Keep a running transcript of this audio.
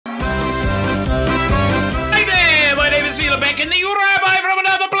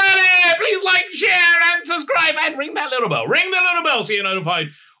ring that little bell. Ring the little bell so you're notified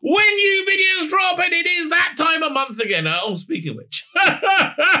when new videos drop, and it is that time of month again. Speaking of which,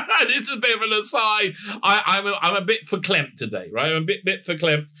 this is a bit of an aside. I'm a bit verklempt today, right? I'm a bit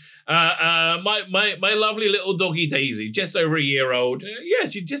verklempt. My lovely little doggy Daisy, just over a year old.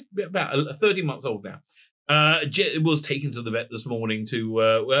 She's just about 30 months old now. Was taken to the vet this morning to,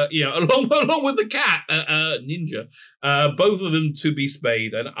 along with the cat, Ninja, both of them to be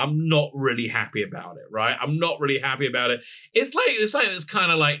spayed, and I'm not really happy about it, right? I'm not really happy about it. It's something that's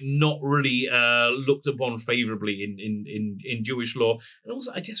kind of like not really looked upon favorably in Jewish law. And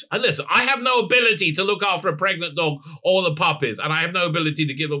also, listen, I have no ability to look after a pregnant dog or the puppies, and I have no ability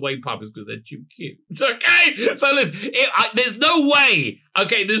to give away puppies because they're too cute. Okay? So listen, there's no way,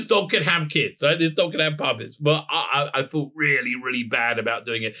 okay, this dog can have kids, right? This dog can have puppies. But I felt really, really bad about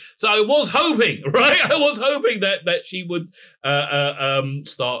doing it. So I was hoping, right? I was hoping that she would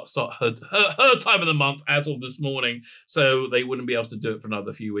start her time of the month as of this morning, so they wouldn't be able to do it for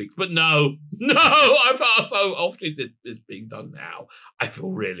another few weeks. But no, I felt so often it's being done now. I feel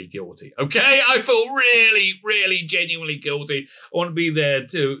really guilty. Okay, I feel really, really genuinely guilty. I want to be there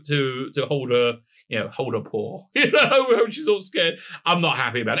to hold her. Hold her paw. She's all scared. I'm not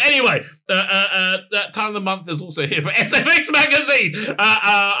happy about it. Anyway, that time of the month is also here for SFX magazine.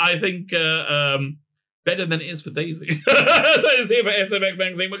 I think better than it is for Daisy. It's here for SFX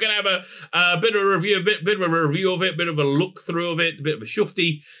magazine. We're going to have a bit of a review, a bit of a review of it, a bit of a look through of it, a bit of a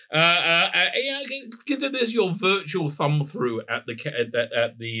shufty. Consider this your virtual thumb through at the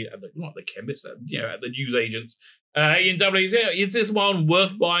not the chemist, at the newsagents in W. Is this one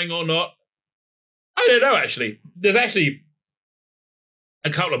worth buying or not? I don't know, actually. There's actually a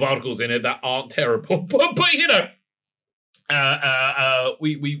couple of articles in it that aren't terrible, but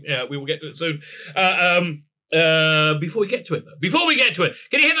we will get to it soon. Before we get to it,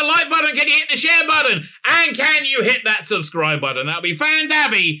 can you hit the like button? Can you hit the share button? And can you hit that subscribe button? That'll be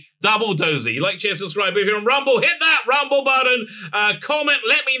fan-dabby, double dozy. Like, share, subscribe. If you're on Rumble, hit that Rumble button. Comment,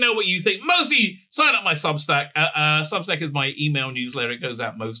 let me know what you think. Mostly, sign up my Substack. Substack is my email newsletter. It goes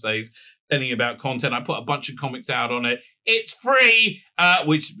out most days. Telling you about content. I put a bunch of comics out on it. It's free,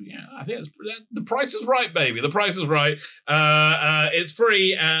 which I think the price is right, baby. The price is right. It's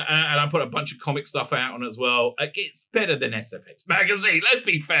free, and I put a bunch of comic stuff out on it as well. It's better than SFX magazine. Let's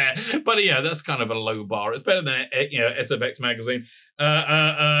be fair, but that's kind of a low bar. It's better than SFX magazine.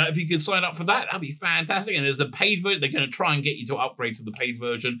 If you could sign up for that, that'd be fantastic. And there's a paid version. They're going to try and get you to upgrade to the paid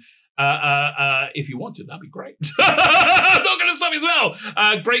version. If you want to, that'd be great. I'm not going to stop you as well.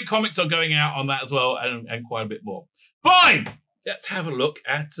 Great comics are going out on that as well, and quite a bit more. Fine. Let's have a look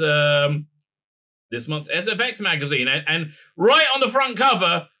at this month's SFX magazine. And right on the front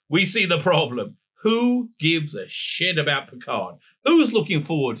cover, we see the problem. Who gives a shit about Picard? Who's looking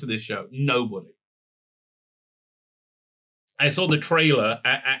forward to this show? Nobody. I saw the trailer,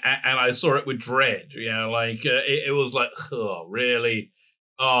 and I saw it with dread. It was like, oh, really?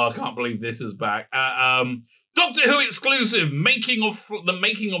 Oh, I can't believe this is back. Doctor Who exclusive, the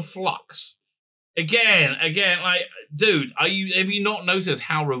making of Flux. Again, like, dude, have you not noticed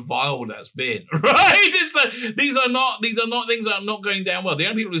how reviled that's been? Right? These are not things that are not going down well. The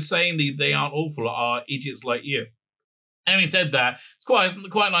only people who are saying they aren't awful are idiots like you. Having said that, it's quite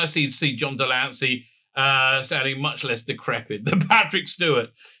nice to see John Delancey sounding much less decrepit than Patrick Stewart.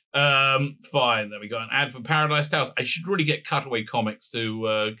 Fine. Then we got an ad for Paradise Tales. I should really get Cutaway Comics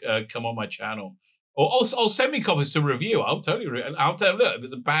to come on my channel, or send me copies to review. I'll tell you. Look, if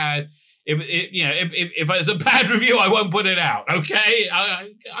it's a bad, if it's a bad review, I won't put it out. Okay,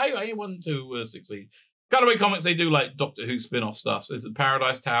 I want to succeed. Cutaway Comics, they do like Doctor Who spin-off stuff. So it's the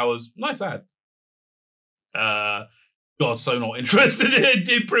Paradise Towers. Nice ad. God, so not interested in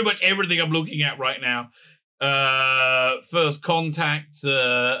pretty much everything I'm looking at right now. First Contact.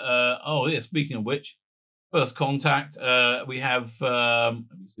 Speaking of which, First Contact. We have.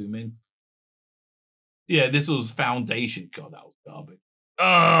 Let me zoom in. Yeah, this was Foundation. God, that was garbage.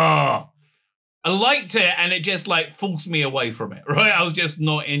 I liked it, and it just like forced me away from it. Right, I was just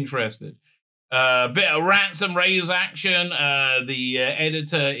not interested. Bit of Ransom Raise action. The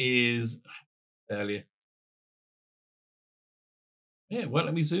editor is earlier. Yeah, well,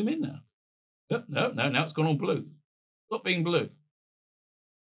 let me zoom in now. No, now it's gone on blue. Stop being blue.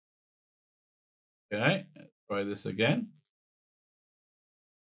 Okay, let's try this again.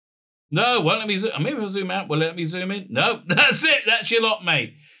 No, won't let me zoom. Maybe if I zoom out, will let me zoom in? No, that's it. That's your lot,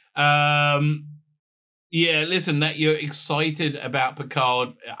 mate. Yeah, listen, that you're excited about Picard,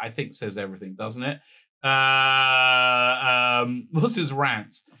 I think says everything, doesn't it? What's his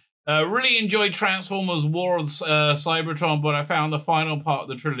rants? Really enjoyed Transformers War of Cybertron, but I found the final part of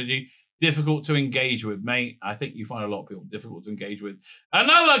the trilogy difficult to engage with, mate. I think you find a lot of people difficult to engage with.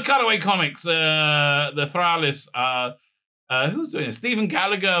 Another Cutaway Comics, the Thralis. Who's doing it? Stephen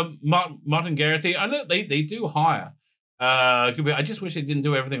Gallagher, Martin Garrity. I know they do hire. I just wish they didn't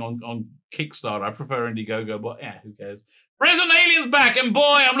do everything on Kickstarter. I prefer Indiegogo, but yeah, who cares? Resident Alien's back, and boy,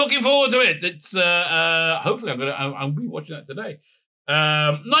 I'm looking forward to it. It's hopefully I'll be watching that today.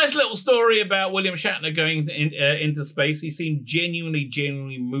 Nice little story about William Shatner going into space. He seemed genuinely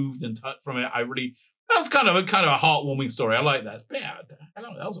moved and touched from it. That was kind of a heartwarming story. I like that. But yeah,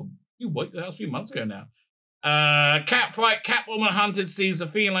 that was a few months ago now. Catfight. Catwoman hunted sees a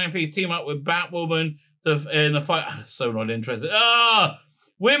feline thief team up with Batwoman in the fight. So not interested.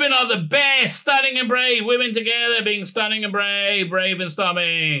 Women are the best, stunning and brave. Women together being stunning and brave and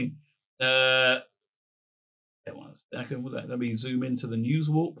stunning. Let me zoom into the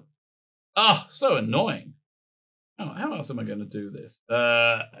news warp. Oh, so annoying. How else am I going to do this?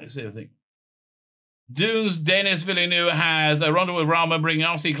 Let's see, I think. Dune's Denis Villeneuve has a Ronda with Rama bringing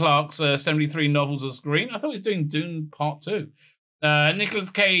R.C. Clarke's 73 novels to screen. I thought he was doing Dune Part 2. Nicolas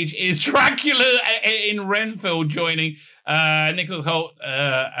Cage is Dracula in Renfield, joining Nicholas Hoult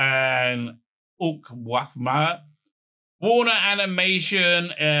and Uk Wafma. Warner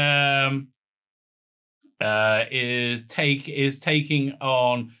Animation is taking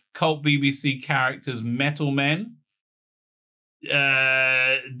on cult BBC characters Metal Men.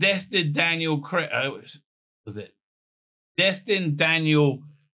 Destin Daniel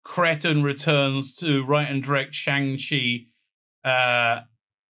Cretton returns to write and direct Shang-Chi and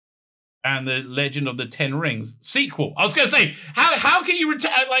the Legend of the Ten Rings sequel. I was going to say, how can you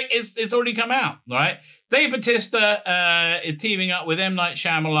return? Like it's already come out, right? Dave Bautista is teaming up with M. Night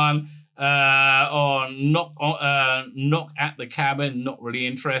Shyamalan on Knock at the Cabin. Not really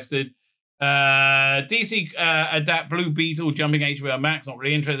interested. DC adapt Blue Beetle, jumping HBO Max. Not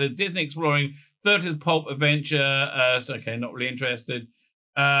really interested. Disney exploring 30s pulp adventure. Okay, not really interested.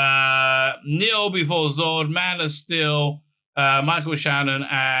 Neo before Zod, Man of Steel. Michael Shannon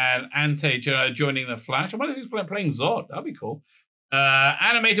and Ante joining the Flash. I wonder if he's playing Zod. That'd be cool.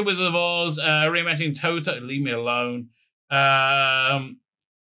 Animated Wizard of Oz, reimagining Toto. Leave me alone. And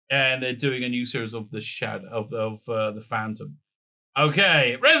they're doing a new series of the Shadow of the Phantom.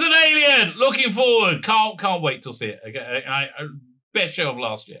 Okay, Resident Alien. Looking forward. Can't wait to see it. Okay, best show of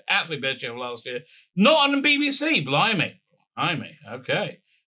last year. Absolutely best show of last year. Not on the BBC. Blimey. Okay.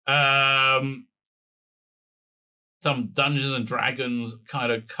 Some Dungeons and Dragons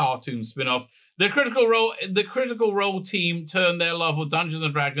kind of cartoon spin-off. The Critical Role team turned their love for Dungeons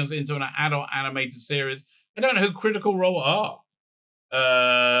and Dragons into an adult animated series. I don't know who Critical Role are,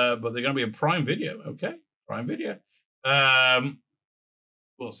 but they're going to be a Prime Video. Okay, Prime Video.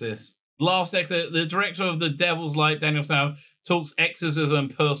 What's this? Last Exorcism. The director of The Devil's Light, Daniel Snow, talks exorcism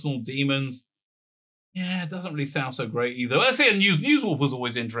and personal demons. Yeah, it doesn't really sound so great either. Let's see, Newswolf was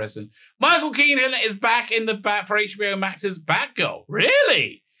always interesting. Michael Keaton is back in the bat for HBO Max's Batgirl.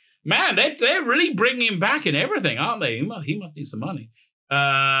 Really? Man, they're really bringing him back in everything, aren't they? He must need some money.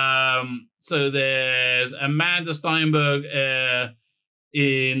 So there's Amanda Steinberg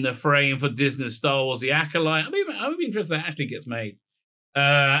in the frame for Disney's Star Wars The Acolyte. I would be interested if that actually gets made.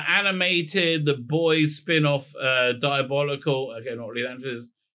 Animated, The Boys spin-off, Diabolical. Okay, not really that interesting.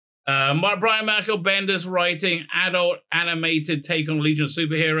 Brian Michael Bendis writing adult animated take on Legion of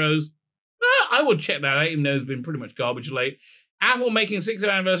Superheroes. I would check that out, even though it's been pretty much garbage late. Apple making 60th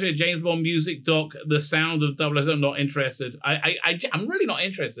anniversary of James Bond music doc, The Sound of 007. I'm not interested. I'm really not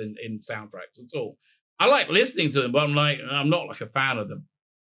interested in soundtracks at all. I like listening to them, but I'm not like a fan of them.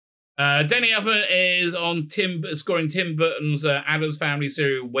 Denny Elfman is on scoring Tim Burton's Addams Family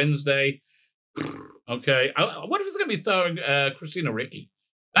series Wednesday. Okay, I wonder if it's going to be starring Christina Ricci.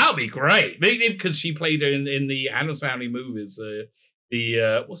 That would be great, because she played in the Addams Family movies.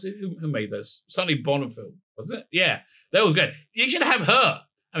 What's it? Who made those? Sonny Bonifil, was it? Yeah, that was good. You should have her.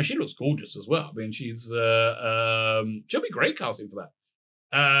 I mean, she looks gorgeous as well. I mean, she'll be great casting for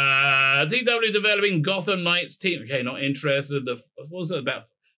that. DW developing Gotham Knights team. Okay, not interested. What was it about?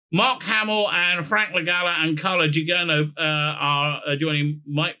 Mark Hamill and Frank Lagala and Carla Gigano are joining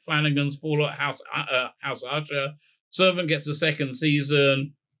Mike Flanagan's Fallout House Usher. Servant gets a second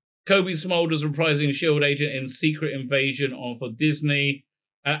season. Kobe Smulders reprising S.H.I.E.L.D. agent in Secret Invasion for Disney.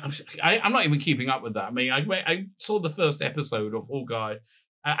 I'm not even keeping up with that. I mean, I saw the first episode of Hawkeye.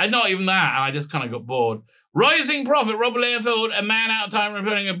 Not even that, and I just kind of got bored. Rising Prophet, Robert Liefeld, A Man Out of Time,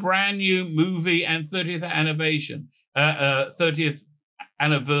 reporting a brand new movie and 30th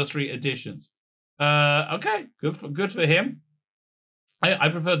anniversary editions. Okay, good for him. I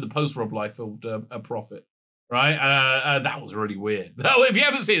preferred the post Rob Liefeld Prophet. right? That was really weird. If you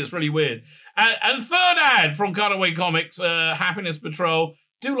haven't seen it, it's really weird. And third ad from Cutaway Comics, Happiness Patrol.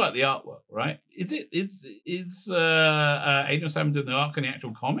 Do like the artwork, right? Is Agent Sam doing the art in the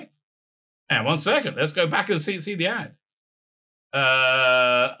actual comic? And 1 second, let's go back and see the ad.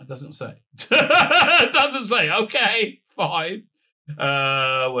 It doesn't say. It doesn't say. Okay, fine.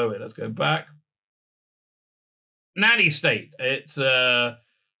 Wait, let's go back. Nanny State. It's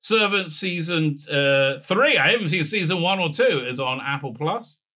Servant season 3. I haven't seen season 1 or 2. Is on Apple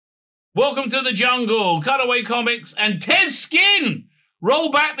Plus. Welcome to the Jungle. Cutaway Comics and Tez Skin.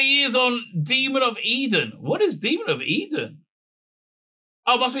 Roll back the years on Demon of Eden. What is Demon of Eden?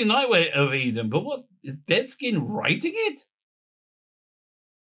 Oh, it must be Nightmare of Eden. But what's Dead Skin writing it?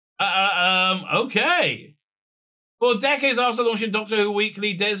 Okay. For decades after launching Doctor Who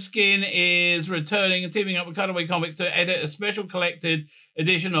Weekly, Dead Skin is returning and teaming up with Cutaway Comics to edit a special collected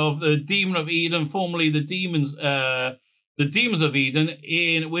edition of the Demon of Eden, formerly the Demons of Eden,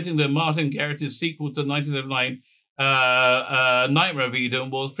 in Whittington Martin Garrett's sequel to 1979. Nightmare of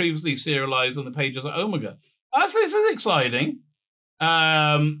Eden was previously serialized on the pages of Omega. This is exciting.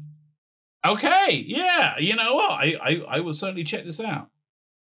 Okay, yeah, you know what? I will certainly check this out.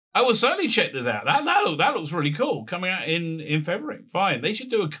 That looks really cool. Coming out in February. Fine. They should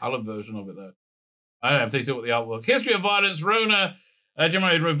do a color version of it though. I don't know if they do it with the artwork. History of Violence. Rona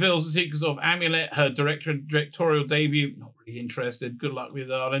Jemai reveals the secrets of Amulet, her directorial debut. Not really interested. Good luck with it,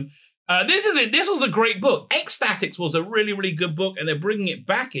 darling. This is it. This was a great book. Ecstatics was a really, really good book, and they're bringing it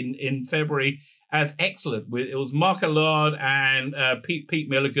back in February as excellent. It was Mark Allard and Pete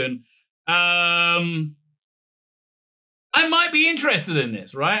Milligan. I might be interested in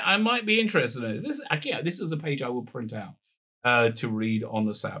this, right? I might be interested in this. This is a page I will print out to read on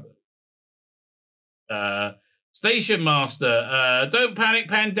the Sabbath. Station Master. Don't panic,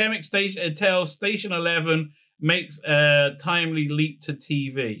 pandemic station tells Station 11 makes a timely leap to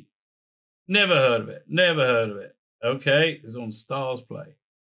TV. Never heard of it. Never heard of it. Okay, it's on Stars Play.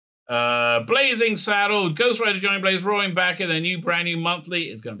 Blazing Saddle. Ghost Rider Johnny Blaze roaring back in a brand new monthly.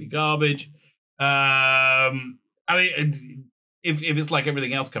 It's going to be garbage. I mean, if it's like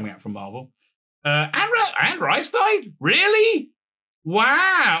everything else coming out from Marvel. Anne Rice died? Really?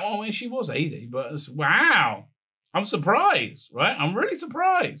 Wow. I mean, she was 80, but wow. I'm surprised, right? I'm really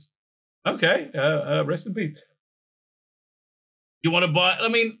surprised. Okay, rest in peace. You want to buy? I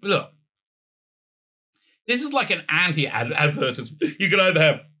mean, look. This is like an anti-advertisement. You can either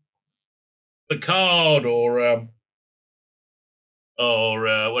have the card or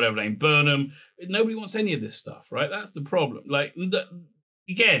whatever name, Burnham. Nobody wants any of this stuff, right? That's the problem. Like,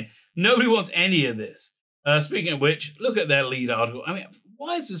 again, nobody wants any of this. Speaking of which, look at their lead article. I mean,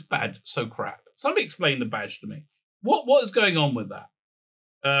 why is this badge so crap? Somebody explain the badge to me. What is going on with that?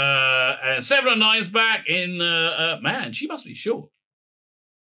 And 709's back in. Man, she must be short.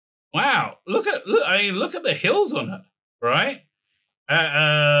 Wow, look at the hills on her, right?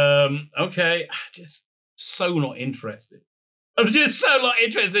 Okay, just so not interested. I'm just so not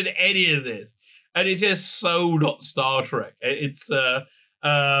interested in any of this, and it's just so not Star Trek. It's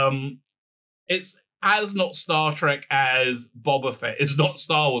as not Star Trek as Boba Fett. It's not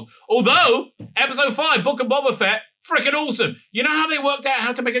Star Wars. Although Episode 5, Book of Boba Fett, freaking awesome. You know how they worked out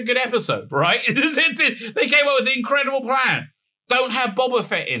how to make a good episode, right? They came up with the incredible plan. Don't have Boba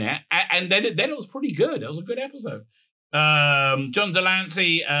Fett in it, and then it was pretty good. It was a good episode. John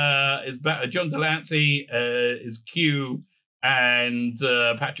Delancey is better. John Delancey is Q, and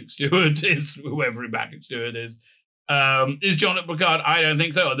Patrick Stewart is whoever Patrick Stewart is. Is John Picard? I don't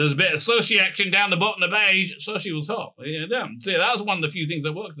think so. There's a bit of Sushi action down the bottom of the page. Sushi was hot. Yeah, damn. See, that was one of the few things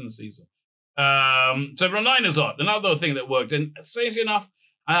that worked in the season. So Renina's hot. Another thing that worked, and strangely enough,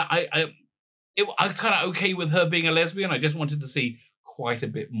 I was kind of okay with her being a lesbian. I just wanted to see quite a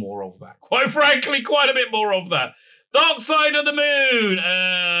bit more of that. Quite frankly, quite a bit more of that. Dark Side of the Moon.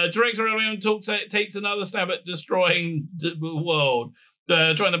 Director Alien takes another stab at destroying the world.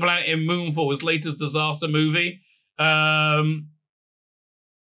 Destroying the planet in Moonfall, his latest disaster movie. I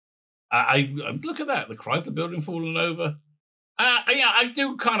look at that. The Chrysler Building falling over. Yeah, I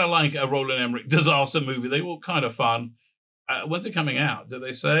do kind of like a Roland Emmerich disaster movie. They were kind of fun. When's it coming out? Did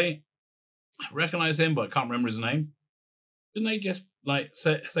they say? I recognize him, but I can't remember his name. Didn't they just like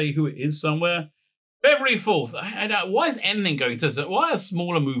say who it is somewhere? February 4th. Why is anything going to? Why are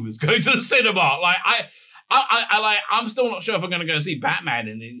smaller movies going to the cinema? Like I'm still not sure if I'm going to go see Batman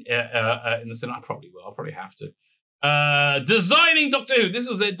in the cinema. I probably will. I'll probably have to. Designing Doctor Who. This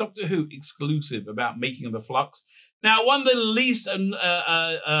was a Doctor Who exclusive about making the Flux. Now, one of the least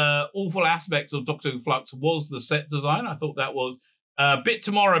awful aspects of Doctor Who Flux was the set design. I thought that was Bit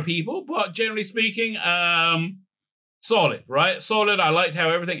tomorrow, people, but generally speaking, solid, right? Solid. I liked how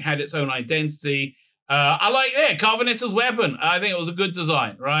everything had its own identity. I like, Carvanista's weapon. I think it was a good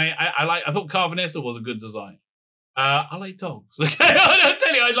design, right? I thought Carvanista was a good design. I like dogs. Okay, I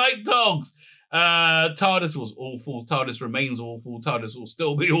tell you, I like dogs. TARDIS was awful. TARDIS remains awful. TARDIS will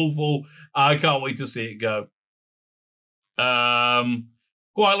still be awful. I can't wait to see it go.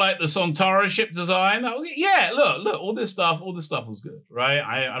 Quite like the Sontaran ship design. That was, look, all this stuff was good, right?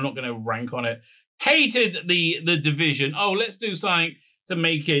 I'm not going to rank on it. Hated the division. Oh, let's do something to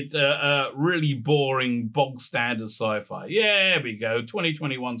make it really boring, bog standard sci-fi. Yeah, there we go.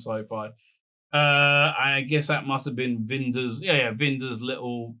 2021 sci-fi. I guess that must have been Vinder's. Vinder's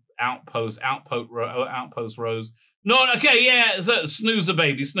little outpost rows. Not okay. Yeah, so snoozer,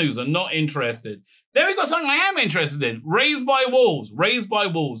 baby, snoozer. Not interested. Then we got something I am interested in. Raised by Wolves.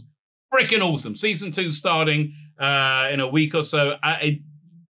 Freaking awesome. Season 2 starting in a week or so.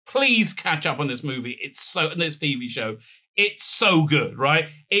 Please catch up on this movie. This TV show. It's so good, right?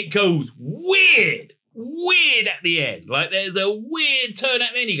 It goes weird at the end. Like there's a weird turn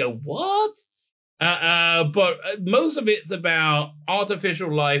at the end. You go, what? But most of it's about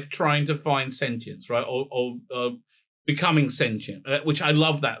artificial life trying to find sentience, right? Or becoming sentient, which I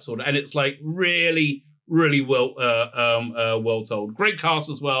love that sort of. And it's like really, really well told. Great cast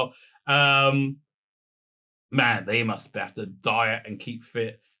as well. Man, they must have to diet and keep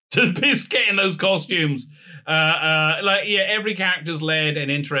fit to be getting those costumes. Every character's led and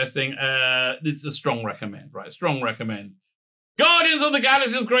interesting. It's a strong recommend, right? Strong recommend. Guardians of the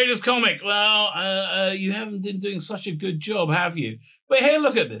Galaxy's greatest comic. Well, you haven't been doing such a good job, have you? But hey,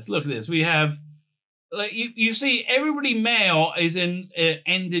 look at this. We have, like, you see, everybody male is in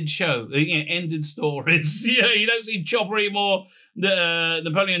ended show, ended stories. You don't see Chopper anymore. The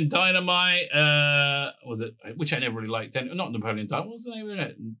Napoleon Dynamite, was it? Which I never really liked. Not Napoleon Dynamite. What's the name of it?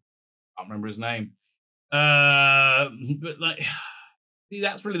 I can't remember his name. But like, see,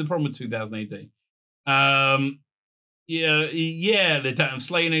 that's really the problem with 2000 AD. They don't have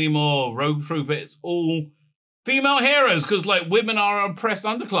Slain anymore. Rogue Trooper. It's all female heroes because like women are an oppressed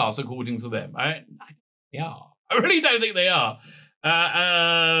underclass according to them. They are. I really don't think they are.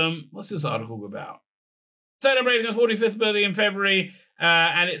 What's this article about? Celebrating its 45th birthday in February,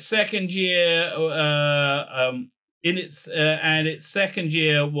 and its second year. Its second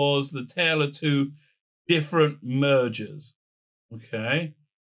year was the tale of two different mergers. Okay,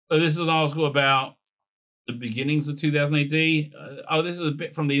 so this is an article about the beginnings of 2000 AD. This is a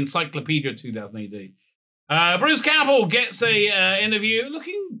bit from the Encyclopedia of 2000 AD. Bruce Campbell gets a interview,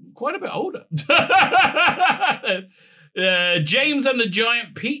 looking quite a bit older. James and the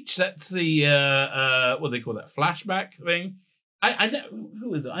Giant Peach. That's the what do they call that, flashback thing.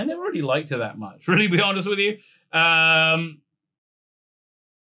 Who is it? I never really liked her that much. Really, be honest with you. It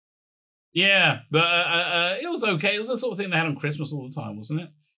was okay. It was the sort of thing they had on Christmas all the time, wasn't it?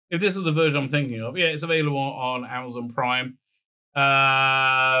 If this is the version I'm thinking of, it's available on Amazon Prime.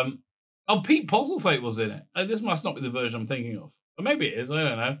 Pete Postlethwaite was in it. This must not be the version I'm thinking of. Or maybe it is, I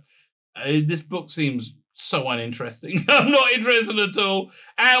don't know. This book seems so uninteresting. I'm not interested at all.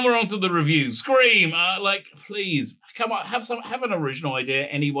 And we're on to the review. Scream! Please, come on, have an original idea,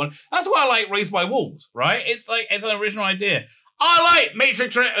 anyone. That's why I like Raised by Wolves, right? It's an original idea. I like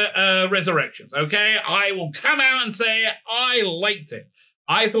Matrix Resurrections, okay? I will come out and say it. I liked it.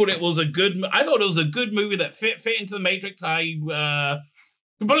 I thought it was a good movie that fit into the Matrix.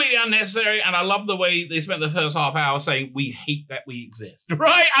 Completely unnecessary, and I love the way they spent the first half hour saying we hate that we exist.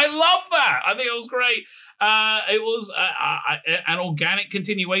 Right? I love that. I think it was great. It was an organic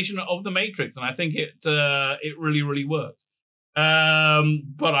continuation of the Matrix, and I think it really, really worked.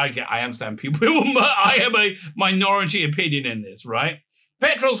 But I understand people. I have a minority opinion in this, right?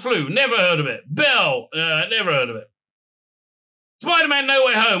 Petrol's Flu, never heard of it. Bell, never heard of it. Spider-Man No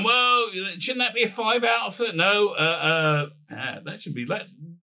Way Home. Well, shouldn't that be a 5 out of it? No. That should be less.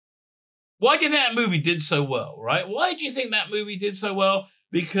 Why do you think that movie did so well, right? Why do you think that movie did so well?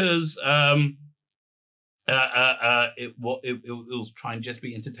 Because it was trying to just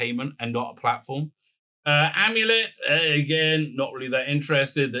be entertainment and not a platform. Amulet, again, not really that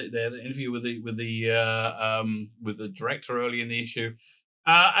interested. They had an interview with the director early in the issue.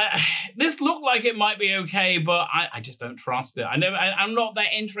 This looked like it might be okay, but I just don't trust it. I'm not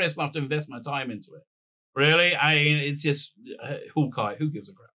that interested enough to invest my time into it. Really, it's just Hawkeye. Who gives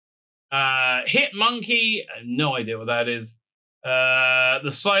a crap? Hit Monkey, no idea what that is.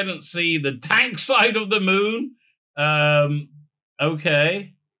 The Silent Sea, the Tank Side of the Moon.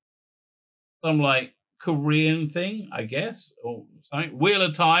 Okay, some like Korean thing, I guess, or something. Wheel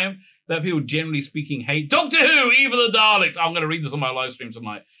of Time. that people generally speaking hate. Doctor Who, Even the Daleks. I'm going to read this on my live stream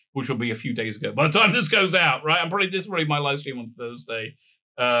tonight, which will be a few days ago by the time this goes out, right? This will be my live stream on Thursday,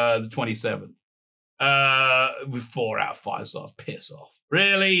 the 27th. With 4 out of 5 stars. Piss off.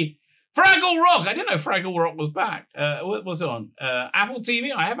 Really? Fraggle Rock. I didn't know Fraggle Rock was back. What was it on? Apple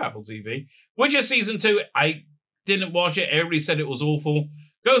TV? I have Apple TV. Witcher Season 2. I didn't watch it. Everybody said it was awful.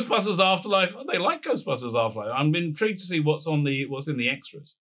 Ghostbusters Afterlife. Oh, they like Ghostbusters Afterlife. I'm intrigued to see what's in the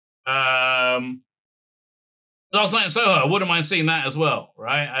extras. Last Night in Soho. I wouldn't mind seeing that as well,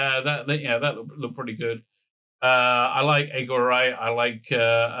 right? That looked pretty good. I like Edgar Wright. I like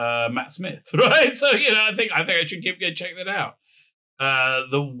Matt Smith, right? So I think I should check that out.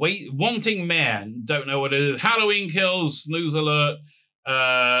 Wanting Man. Don't know what it is. Halloween Kills. Snooze Alert.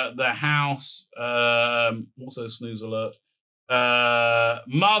 The House. Also Snooze Alert.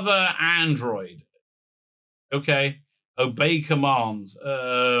 Mother Android. Okay. Obey Commands.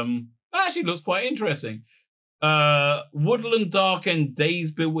 Actually looks quite interesting. Woodland Dark and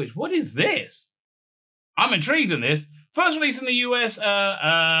Days Bewitched. What is this? I'm intrigued in this. First release in the US,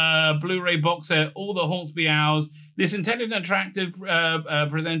 Blu-ray box set, All That Haunts Me Hours. This intelligent, attractive,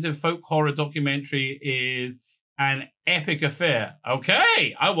 presentive folk horror documentary is an epic affair.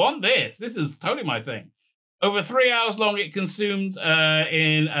 Okay, I want this. This is totally my thing. Over 3 hours long, it consumed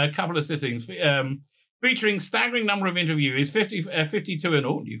in a couple of sittings, featuring staggering number of interviewees, 52 in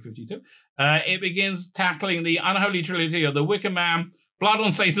all, new 52. It begins tackling the unholy trilogy of The Wicker Man, Blood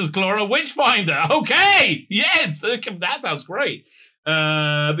on Satan's Claw, and Witchfinder. Okay, yes, that sounds great.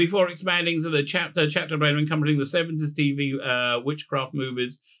 Before expanding to the chapter encompassing the 70s TV witchcraft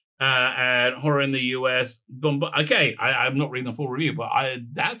movies and horror in the US. Okay, I'm not reading the full review, but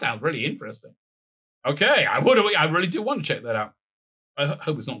that sounds really interesting. Okay, I really do want to check that out. I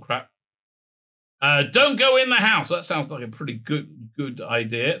hope it's not crap. Don't Go in the House. That sounds like a pretty good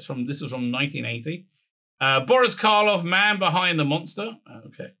idea. This is from 1980. Boris Karloff, Man Behind the Monster.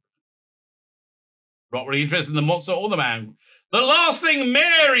 Okay. Not really interested in the monster or the man. The Last Thing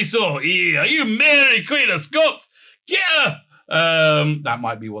Mary Saw. Yeah, are you Mary, Queen of Scots? Yeah. That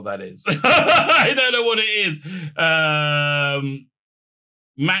might be what that is. I don't know what it is.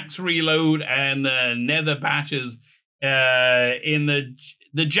 Max Reload and Nether Batches in the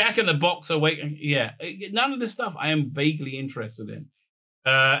Jack in the Box Awakening. Yeah, none of this stuff I am vaguely interested in.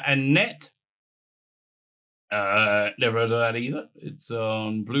 And Net. Never heard of that either. It's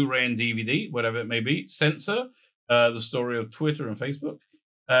on Blu-ray and DVD, whatever it may be. Censor, the story of Twitter and Facebook.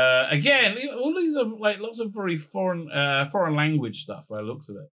 Again, all these are like lots of very foreign language stuff by the looks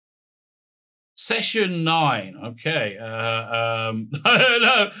of it. Session 9. Okay. I don't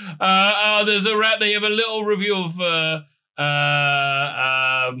know. There's a rat. They have a little review of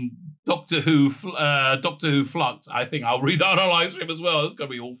Doctor Who Flux. I think I'll read that on live stream as well. It's gonna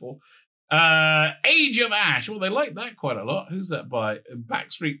be awful. Age of Ash. Well, they like that quite a lot. Who's that by?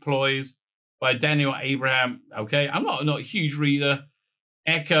 Backstreet Ploys by Daniel Abraham. Okay, I'm not a huge reader.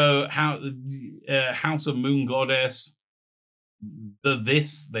 Echo, House of Moon Goddess. The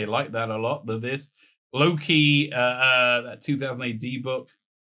This, they like that a lot. The This. Loki, that 2000 AD book.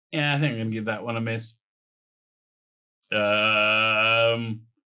 Yeah, I think I'm going to give that one a miss. Yeah,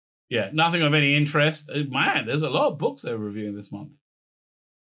 nothing of any interest. Man, there's a lot of books they're reviewing this month.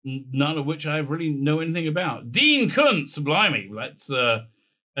 None of which I really know anything about. Dean Kuntz, blimey. Let's,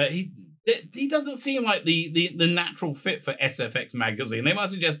 he doesn't seem like the natural fit for SFX magazine. They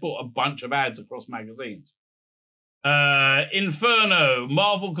must have just bought a bunch of ads across magazines. Inferno,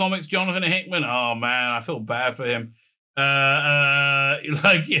 Marvel Comics, Jonathan Hickman. Oh man, I feel bad for him.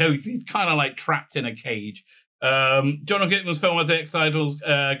 He's kind of like trapped in a cage. Jonathan Hickman's film with text titles,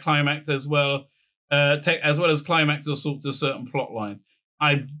 Climax as well as Climax assault to certain plot lines.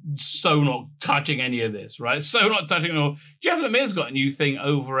 I'm so not touching any of this, right? So not touching it all. Jeff Lemire's got a new thing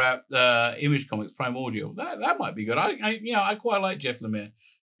over at Image Comics Primordial. That might be good. I quite like Jeff Lemire.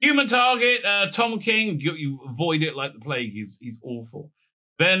 Human Target, Tom King. You avoid it like the plague. He's awful.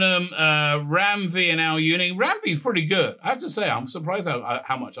 Venom, Ram V and Al Ewing. Ram V's pretty good. I have to say, I'm surprised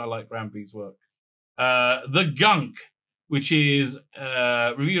how much I like Ram V's work. The Gunk, which is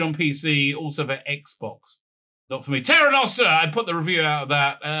reviewed on PC, also for Xbox. Not for me. Terra Nostra. I put the review out of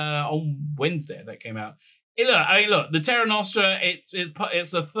that on Wednesday. That came out. Look. The Terra Nostra. It's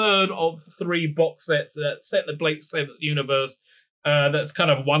the third of 3 box sets that set the Blake Seventh universe. That's kind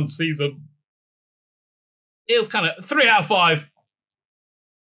of one season. It was kind of 3 out of 5.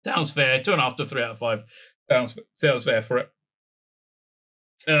 Sounds fair. 2.5 to 3 out of 5. Sounds fair for it.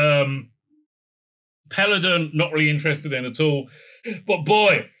 Peladon. Not really interested in at all. But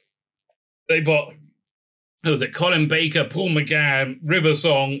boy, they bought who was it? Colin Baker, Paul McGann, River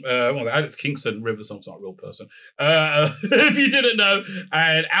Song. Well, Alex Kingston, River Song's not a real person. If you didn't know,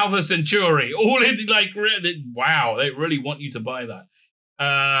 and Alpha Centauri, all in like, wow, they really want you to buy that.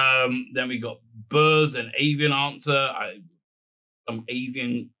 Then we got Buzz and Avian Answer, some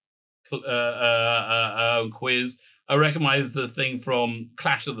Avian quiz. I recognize the thing from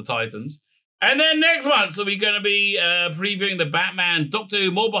Clash of the Titans. And then next month, so we're going to be previewing the Batman, Doctor Who,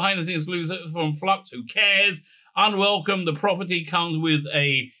 more behind-the-scenes exclusives from Flux. Who cares? Unwelcome. The property comes with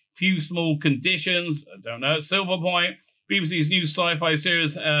a few small conditions. I don't know. Silver Point. BBC's new sci-fi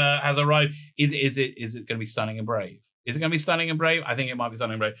series has arrived. Is it going to be Stunning and Brave? Is it going to be Stunning and Brave? I think it might be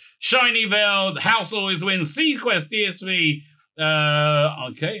Stunning and Brave. Shiny Veil. The House Always Wins. Sequest. DSV.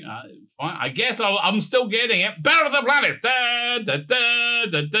 Okay, fine. I guess I'm still getting it. Battle of the Planets.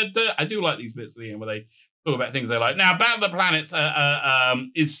 I do like these bits at the end where they talk about things they like. Now, Battle of the Planets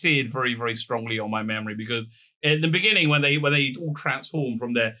is seared very, very strongly on my memory because in the beginning, when they all transform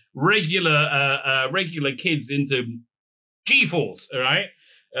from their regular kids into G-Force, all right.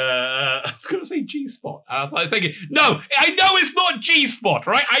 I was going to say G-Spot. I was thinking, no, I know it's not G-Spot,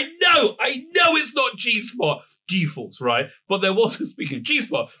 right? I know it's not G-Spot. G-Force, right? But there was, speaking of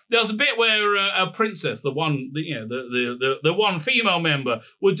G-Spot, there was a bit where a princess, the one one female member,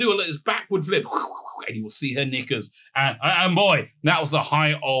 would do a little backward flip, and you will see her knickers. And boy, that was the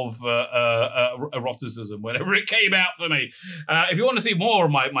height of eroticism whenever it came out for me. If you want to see more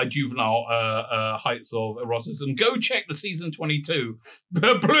of my juvenile heights of eroticism, go check the season 22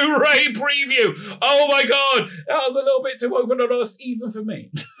 Blu-ray preview. Oh my God, that was a little bit too open and honest, even for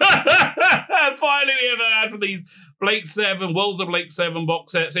me. Finally, we have an ad for these Blake 7, Worlds of Blake 7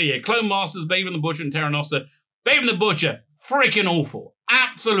 box sets. So yeah, Clone Masters, Babe and the Butcher, and Terra Nostra. Babe and the Butcher, freaking awful.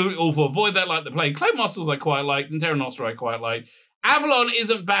 Absolutely awful. Avoid that like the plague. Clone Masters I quite liked, and Terra Nostra I quite liked. Avalon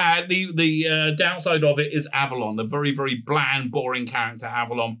isn't bad. The downside of it is Avalon, the very, very bland, boring character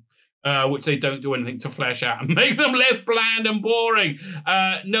Avalon, which they don't do anything to flesh out and make them less bland and boring.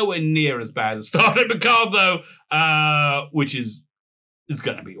 Nowhere near as bad as Star Trek Picard, though, which is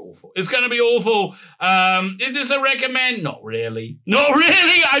going to be awful. It's going to be awful. Is this a recommend? Not really. Not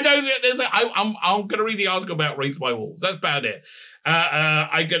really. I don't think there's I'm going to read the article about Raised by Wolves. That's about it.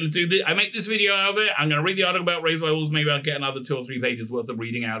 I'm going to do this. I make this video out of it. I'm going to read the article about Raised by Wolves. Maybe I'll get another 2 or 3 pages worth of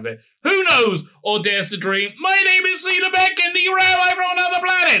reading out of it. Who knows or dares to dream? My name is Tzvi Lebetkin, the Rabbi from another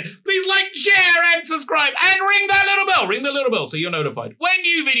planet. Please like, share, and subscribe, and ring that little bell. Ring the little bell so you're notified when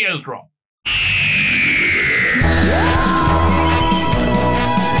new videos drop.